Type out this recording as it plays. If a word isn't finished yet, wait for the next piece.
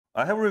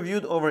I have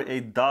reviewed over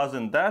a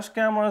dozen dash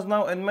cameras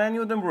now, and many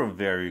of them were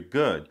very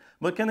good.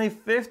 But can a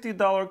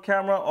 $50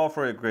 camera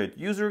offer a great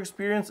user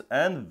experience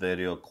and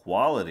video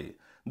quality?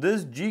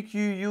 This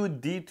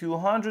GKU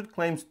D200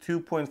 claims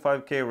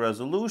 2.5K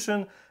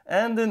resolution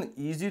and an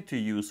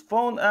easy-to-use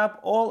phone app,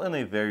 all in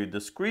a very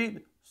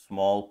discreet,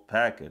 small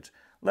package.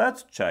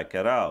 Let's check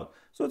it out.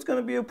 So it's going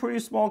to be a pretty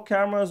small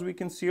camera, as we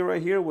can see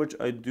right here, which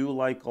I do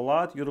like a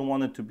lot. You don't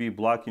want it to be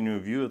blocking your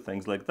view,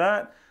 things like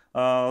that.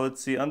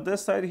 Let's see, on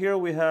this side here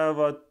we have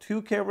a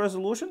 2K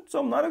resolution, so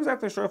I'm not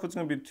exactly sure if it's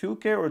going to be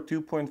 2K or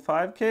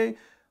 2.5K.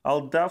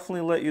 I'll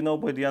definitely let you know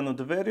by the end of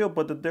the video,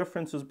 but the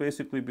difference is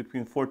basically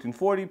between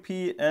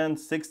 1440p and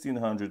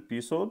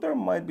 1600p, so there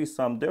might be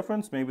some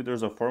difference. Maybe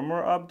there's a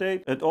firmware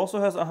update. It also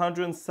has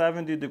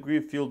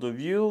 170-degree field of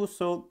view,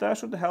 so that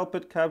should help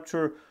it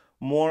capture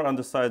more on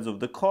the sides of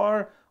the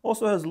car.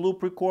 Also has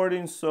loop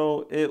recording,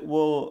 so it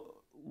will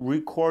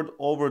record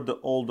over the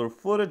older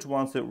footage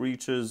once it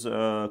reaches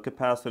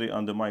capacity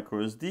on the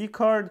micro SD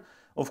card.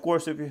 Of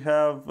course, if you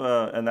have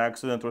an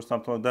accident or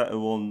something like that, it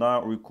will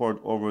not record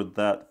over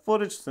that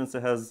footage, since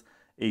it has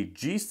a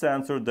G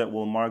sensor that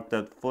will mark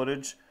that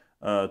footage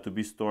to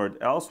be stored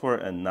elsewhere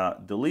and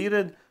not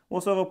deleted. We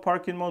also have a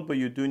parking mode, but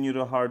you do need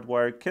a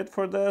hardwired kit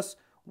for this.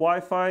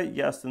 Wi-Fi,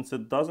 yes, since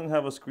it doesn't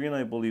have a screen,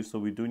 I believe, so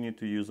we do need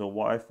to use a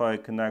Wi-Fi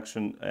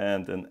connection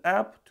and an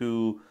app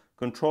to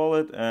control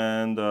it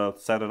and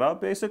set it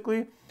up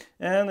basically,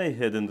 and a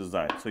hidden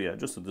design. So yeah,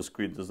 just a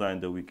discrete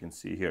design that we can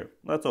see here.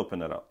 Let's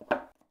open it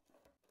up.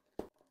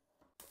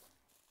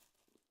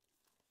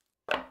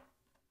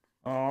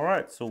 All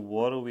right, so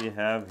what do we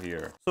have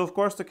here? So of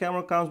course the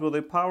camera comes with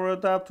a power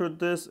adapter.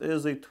 This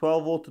is a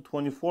 12 volt to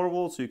 24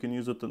 volt, so you can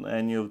use it on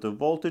any of the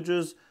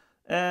voltages.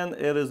 And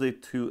it is a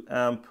 2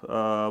 amp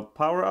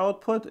power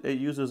output. It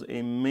uses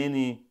a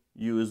mini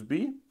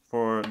USB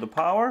for the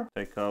power.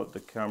 Take out the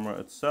camera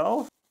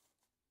itself.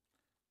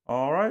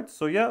 All right,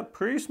 so yeah,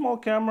 pretty small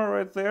camera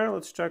right there.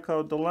 Let's check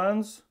out the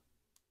lens.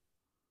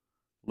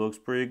 Looks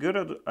pretty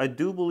good. I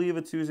do believe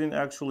it's using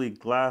actually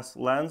glass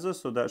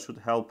lenses, so that should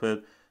help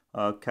it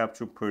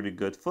capture pretty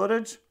good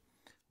footage.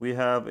 We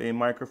have a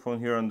microphone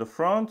here on the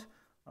front.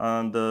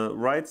 On the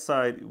right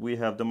side, we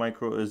have the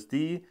micro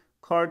SD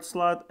card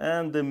slot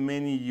and the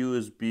mini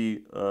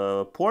USB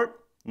port.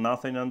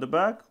 Nothing on the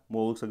back.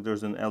 Well, looks like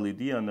there's an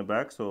LED on the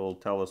back, so it'll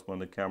tell us when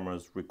the camera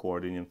is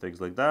recording and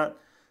things like that.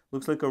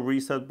 Looks like a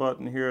reset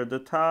button here at the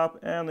top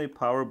and a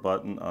power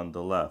button on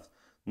the left.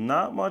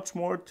 Not much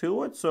more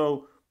to it,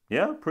 so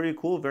yeah, pretty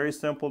cool. Very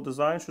simple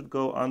design. Should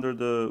go under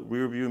the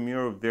rear view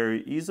mirror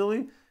very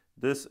easily.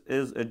 This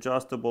is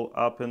adjustable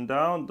up and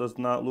down. Does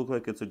not look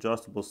like it's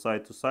adjustable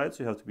side to side,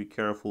 so you have to be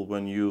careful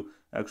when you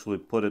actually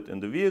put it in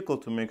the vehicle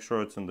to make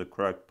sure it's in the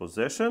correct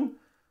position.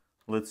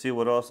 Let's see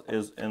what else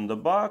is in the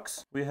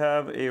box. We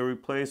have a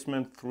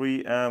replacement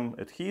 3M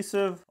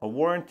adhesive, a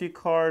warranty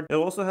card. It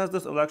also has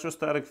this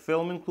electrostatic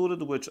film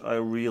included, which I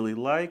really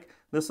like.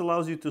 This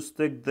allows you to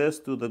stick this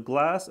to the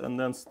glass and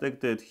then stick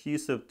the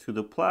adhesive to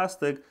the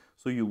plastic,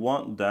 so you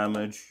won't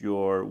damage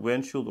your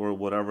windshield or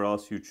whatever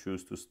else you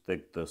choose to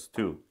stick this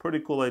to. Pretty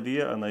cool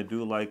idea, and I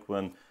do like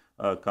when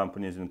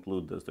companies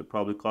include this. They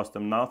probably cost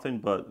them nothing,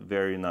 but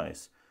very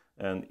nice.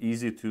 And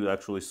easy to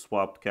actually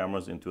swap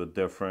cameras into a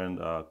different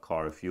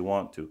car if you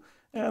want to.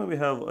 And we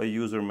have a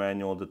user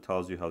manual that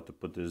tells you how to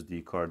put this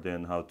SD card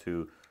in, how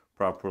to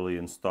properly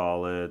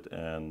install it,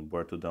 and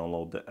where to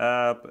download the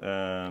app,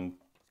 and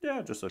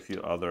yeah, just a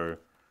few other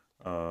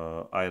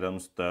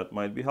items that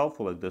might be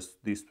helpful, like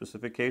these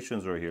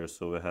specifications right here.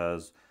 So it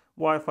has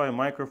Wi-Fi,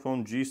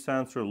 microphone, G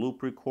sensor,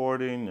 loop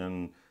recording,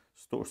 and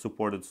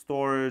supported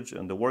storage,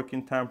 and the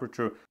working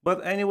temperature.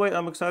 But anyway,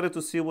 I'm excited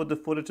to see what the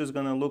footage is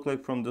going to look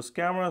like from this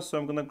camera, so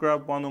I'm going to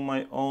grab one of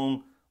my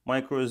own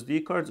micro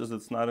SD cards, as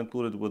it's not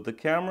included with the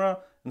camera,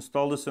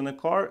 install this in a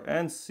car,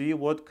 and see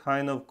what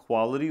kind of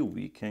quality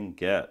we can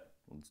get.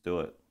 Let's do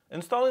it.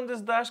 Installing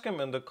this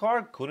dashcam in the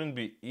car couldn't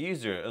be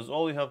easier, as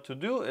all you have to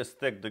do is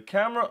stick the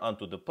camera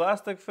onto the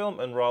plastic film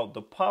and route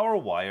the power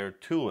wire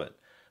to it.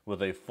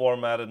 With a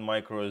formatted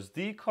micro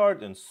SD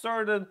card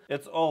inserted,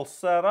 it's all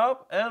set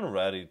up and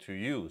ready to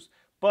use.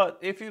 But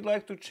if you'd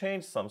like to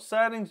change some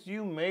settings,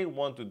 you may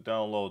want to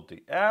download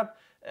the app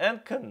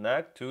and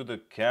connect to the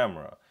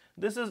camera.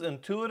 This is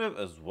intuitive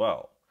as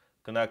well.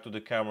 Connect to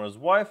the camera's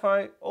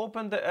Wi-Fi,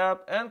 open the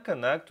app, and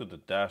connect to the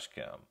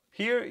dashcam.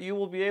 Here you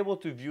will be able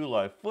to view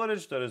live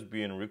footage that is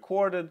being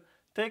recorded,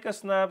 take a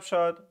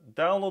snapshot,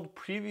 download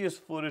previous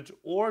footage,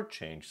 or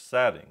change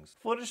settings.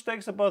 Footage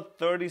takes about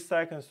 30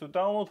 seconds to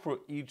download for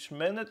each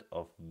minute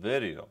of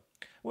video,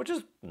 which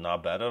is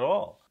not bad at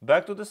all.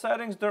 Back to the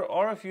settings, there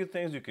are a few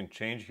things you can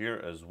change here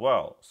as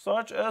well,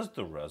 such as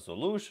the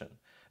resolution.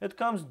 It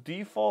comes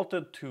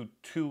defaulted to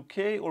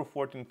 2K or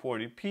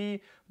 1440p,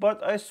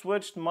 but I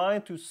switched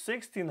mine to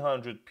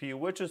 1600p,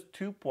 which is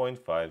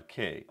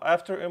 2.5K.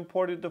 After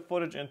importing the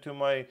footage into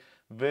my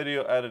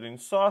video editing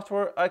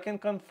software, I can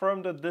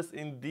confirm that this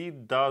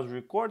indeed does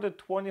record at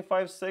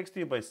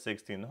 2560 by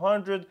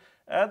 1600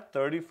 at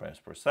 30 frames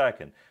per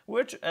second,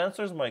 which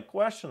answers my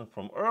question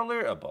from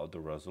earlier about the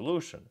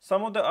resolution.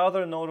 Some of the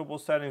other notable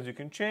settings you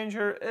can change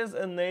here is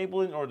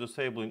enabling or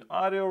disabling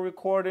audio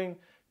recording,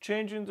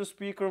 changing the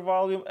speaker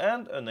volume,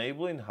 and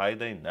enabling high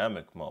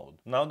dynamic mode.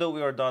 Now that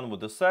we are done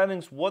with the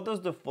settings, what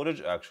does the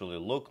footage actually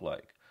look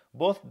like?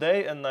 Both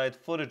day and night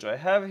footage I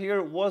have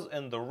here was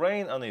in the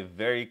rain on a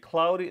very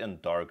cloudy and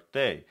dark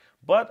day,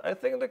 but I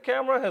think the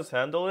camera has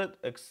handled it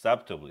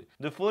acceptably.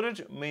 The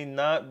footage may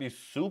not be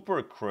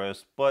super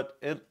crisp, but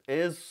it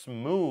is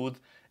smooth,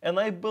 and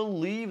I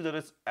believe that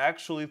it's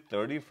actually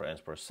 30 frames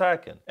per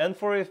second. And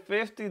for a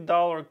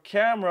 $50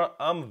 camera,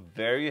 I'm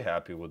very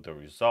happy with the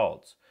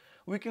results.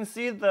 We can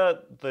see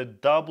that the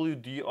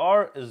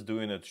WDR is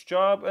doing its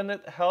job, and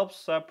it helps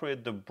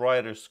separate the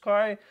brighter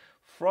sky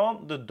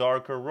from the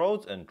darker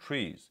roads and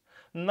trees.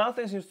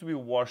 Nothing seems to be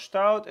washed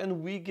out,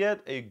 and we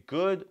get a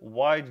good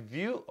wide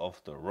view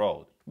of the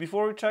road.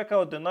 Before we check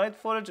out the night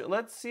footage,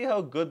 let's see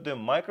how good the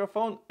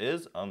microphone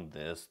is on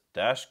this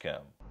dash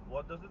cam.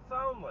 What does it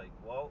sound like?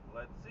 Well,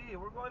 let's see.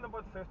 We're going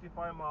about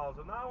 55 miles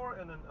an hour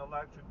in an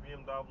electric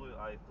BMW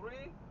i3.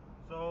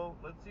 So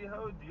let's see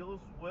how it deals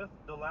with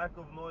the lack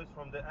of noise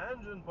from the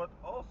engine, but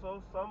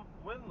also some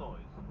wind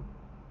noise.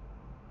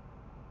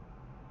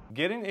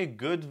 Getting a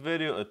good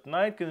video at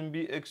night can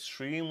be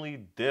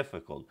extremely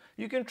difficult.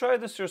 You can try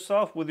this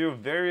yourself with your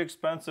very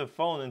expensive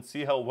phone and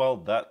see how well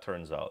that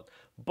turns out.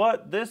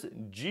 But this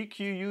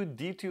GKU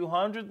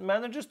D200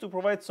 manages to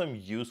provide some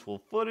useful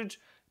footage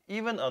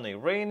even on a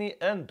rainy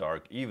and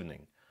dark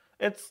evening.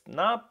 It's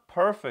not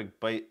perfect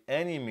by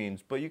any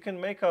means, but you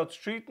can make out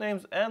street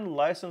names and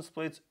license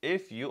plates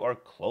if you are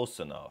close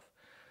enough.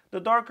 The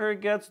darker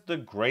it gets, the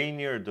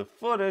grainier the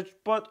footage,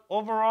 but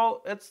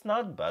overall, it's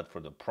not bad for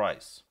the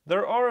price.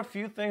 There are a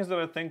few things that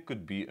I think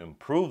could be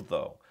improved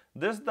though.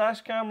 This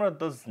dash camera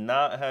does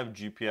not have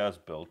GPS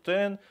built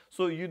in,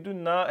 so you do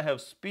not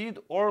have speed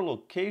or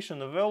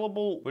location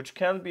available, which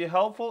can be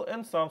helpful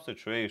in some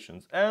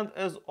situations. And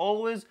as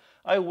always,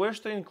 I wish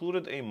they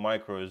included a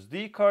micro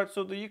SD card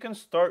so that you can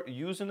start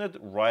using it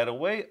right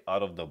away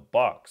out of the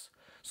box.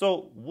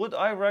 So would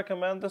I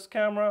recommend this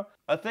camera?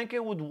 I think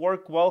it would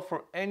work well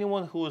for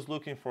anyone who is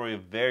looking for a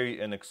very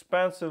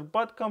inexpensive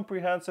but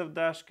comprehensive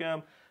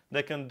dashcam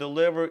that can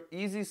deliver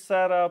easy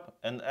setup,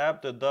 an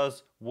app that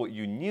does what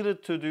you need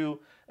it to do,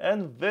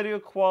 and video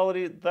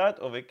quality that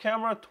of a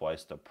camera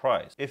twice the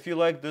price. If you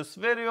like this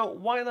video,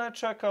 why not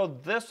check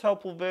out this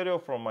helpful video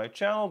from my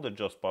channel that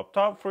just popped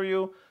up for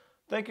you.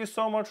 Thank you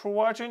so much for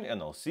watching,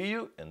 and I'll see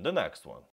you in the next one.